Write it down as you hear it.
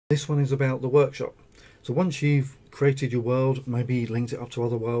This one is about the workshop. So once you've created your world, maybe linked it up to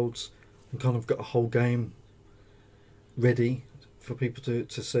other worlds and kind of got a whole game ready for people to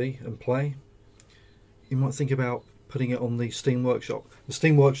see and play, you might think about putting it on the Steam Workshop. The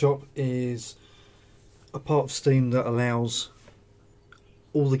Steam Workshop is a part of Steam that allows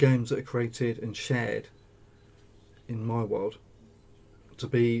all the games that are created and shared in MyWorld to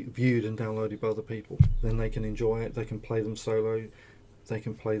be viewed and downloaded by other people. Then they can enjoy it, they can play them solo, they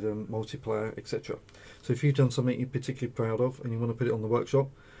can play them multiplayer, etc. So if you've done something you're particularly proud of and you want to put it on the workshop,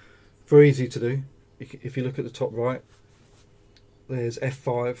 very easy to do. If you look at the top right, there's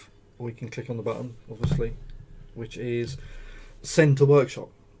F5, or you can click on the button, obviously, which is send to workshop.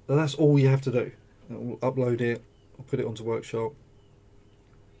 Now that's all you have to do. We'll upload it, I'll put it onto workshop,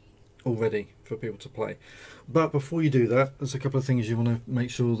 all ready for people to play. But before you do that, there's a couple of things you want to make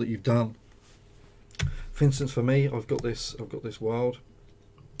sure that you've done. For instance, for me, I've got this world,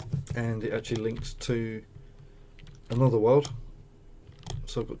 and it actually links to another world.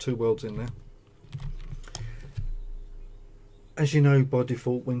 So I've got two worlds in there. As you know, by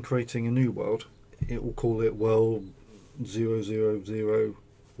default, when creating a new world, it will call it world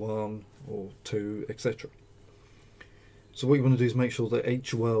 0001 or 2, etc. So what you want to do is make sure that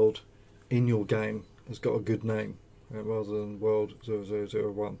each world in your game has got a good name, rather than world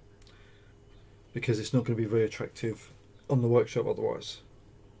 0001, because it's not going to be very attractive on the workshop otherwise.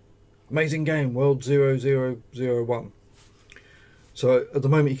 Amazing game, world 0001. So at the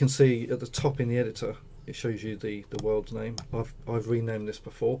moment you can see at the top in the editor it shows you the world's name. I've renamed this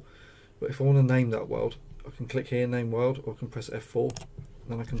before, but if I want to name that world, I can click here, name world, or I can press F4, and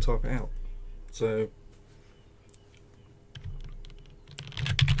then I can type it out. So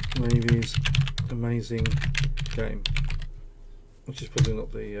Navy's amazing game, which is probably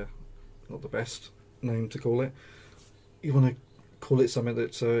not the best name to call it. You want to call it something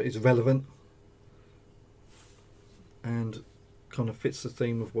that is relevant and kind of fits the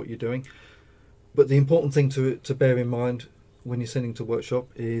theme of what you're doing. But the important thing to bear in mind when you're sending to workshop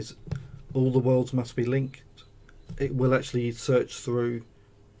is all the worlds must be linked. It will actually search through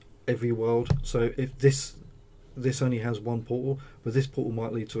every world. So if this only has one portal, but this portal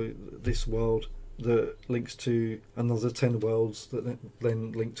might lead to this world that links to another 10 worlds that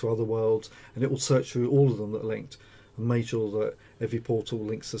then link to other worlds, and it will search through all of them that are linked and make sure that every portal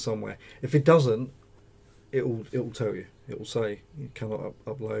links to somewhere. If it doesn't, it will tell you. It will say you cannot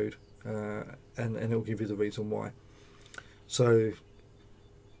upload, and it will give you the reason why. So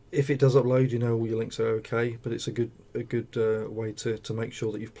if it does upload, you know all your links are okay, but it's a good way to make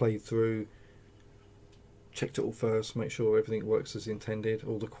sure that you've played through, checked it all first, make sure everything works as intended,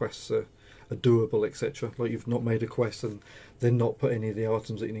 all the quests are doable, etc. Like you've not made a quest and then not put any of the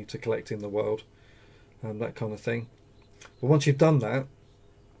items that you need to collect in the world, and that kind of thing. But once you've done that,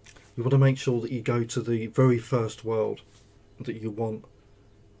 you want to make sure that you go to the very first world that you want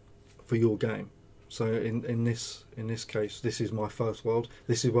for your game. So in this case, this is my first world.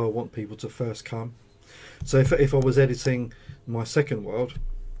 This is where I want people to first come. So if I was editing my second world,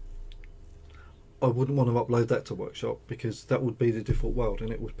 I wouldn't want to upload that to workshop, because that would be the default world,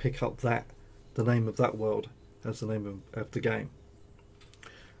 and it would pick up the name of that world as the name of the game.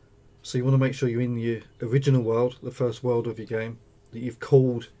 So you want to make sure you're in your original world, the first world of your game, that you've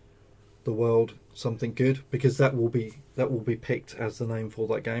called the world something good, because that will be picked as the name for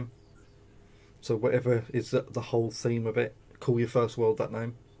that game. So whatever is the whole theme of it, call your first world that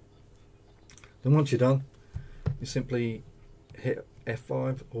name. Then once you're done, you simply hit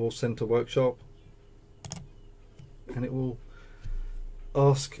F5 or send to workshop, and it will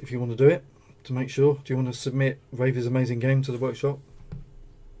ask if you want to do it, to make sure. Do you want to submit Ravy's amazing game to the workshop?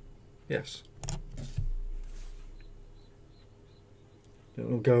 Yes. It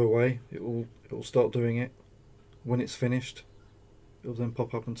will go away. It will start doing it. When it's finished, it will then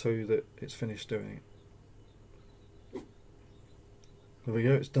pop up and tell you that it's finished doing it. There we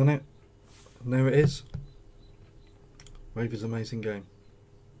go. It's done it. And there it is. Ravy's amazing game.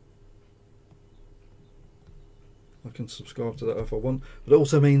 I can subscribe to that if I want, but it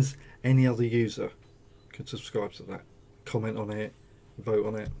also means any other user can subscribe to that, comment on it, vote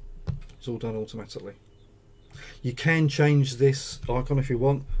on it. It's all done automatically. You can change this icon if you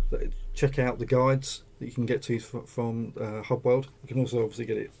want. Check out the guides that you can get to from HubWorld. You can also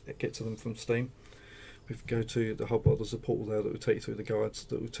obviously get to them from Steam. If you go to the HubWorld, there's a portal there that will take you through the guides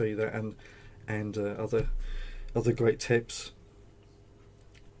that will tell you that, and other great tips.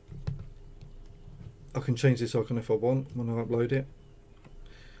 I can change this icon if I want when I upload it.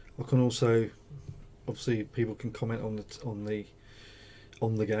 I can also, obviously, people can comment on the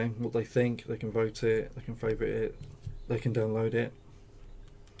game, what they think. They can vote it, they can favourite it, they can download it.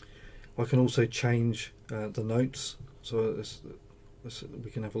 I can also change the notes, so we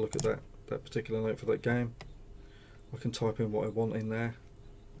can have a look at that particular note for that game. I can type in what I want in there.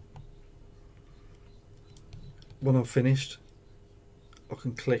 When I'm finished, I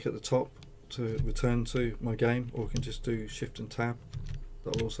can click at the top to return to my game, or I can just do Shift and Tab.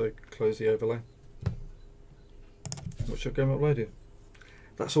 That'll also close the overlay. Workshop game uploaded.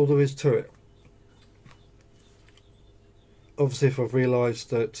 That's all there is to it. Obviously, if I've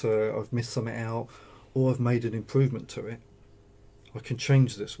realised that I've missed something out, or I've made an improvement to it, I can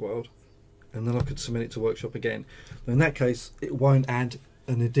change this world, and then I could submit it to Workshop again. In that case, it won't add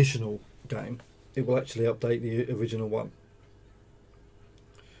an additional game. It will actually update the original one.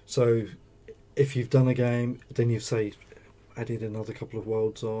 So if you've done a game, then you've say added another couple of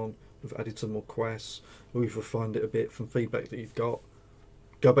worlds on, we've added some more quests, or we've refined it a bit from feedback that you've got,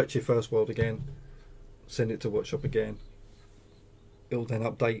 go back to your first world again, send it to Workshop again. It'll then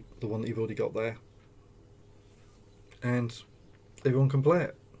update the one that you've already got there, and everyone can play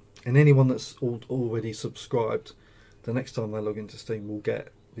it. And anyone that's already subscribed, the next time they log into Steam will get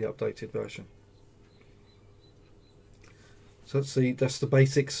the updated version. So that's the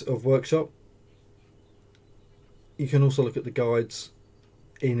basics of Workshop. You can also look at the guides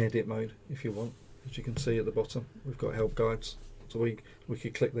in edit mode if you want. As you can see at the bottom, we've got help guides, so we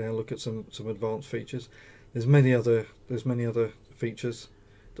could click there and look at some advanced features. There's many other features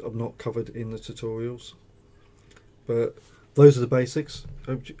that I've not covered in the tutorials, but those are the basics.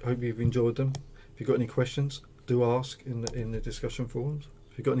 Hope you've enjoyed them. If you've got any questions, do ask in the discussion forums.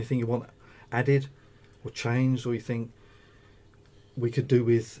 If you've got anything you want added or changed, or you think we could do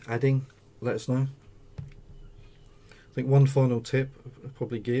with adding, let us know. I think one final tip I'll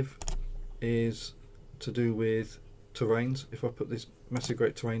probably give is to do with terrains. If I put this massive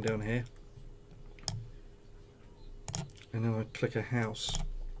great terrain down here, and then I click a house,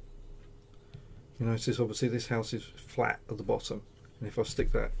 you notice obviously this house is flat at the bottom, and if I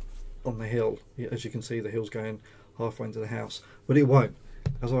stick that on the hill, as you can see, the hill's going halfway into the house, but it won't.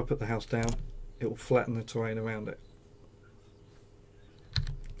 As I put the house down, it will flatten the terrain around it.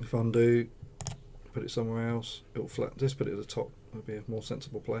 If I undo, put it somewhere else, it will flatten. Just put it at the top, it'll be a more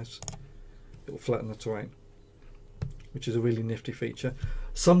sensible place. It will flatten the terrain, which is a really nifty feature.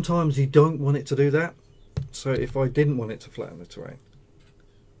 Sometimes you don't want it to do that, so if I didn't want it to flatten the terrain,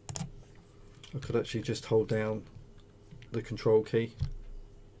 I could actually just hold down the control key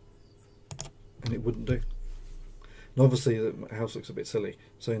and it wouldn't do. And obviously the house looks a bit silly,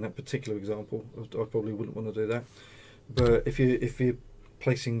 so in that particular example I probably wouldn't want to do that. But if you're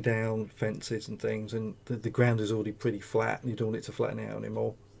placing down fences and things, and the ground is already pretty flat and you don't want it to flatten out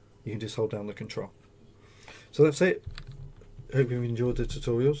anymore, you can just hold down the control. So that's it. Hope you enjoyed the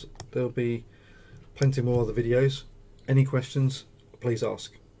tutorials. There'll be plenty more other videos. Any questions, please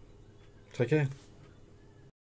ask. Take care.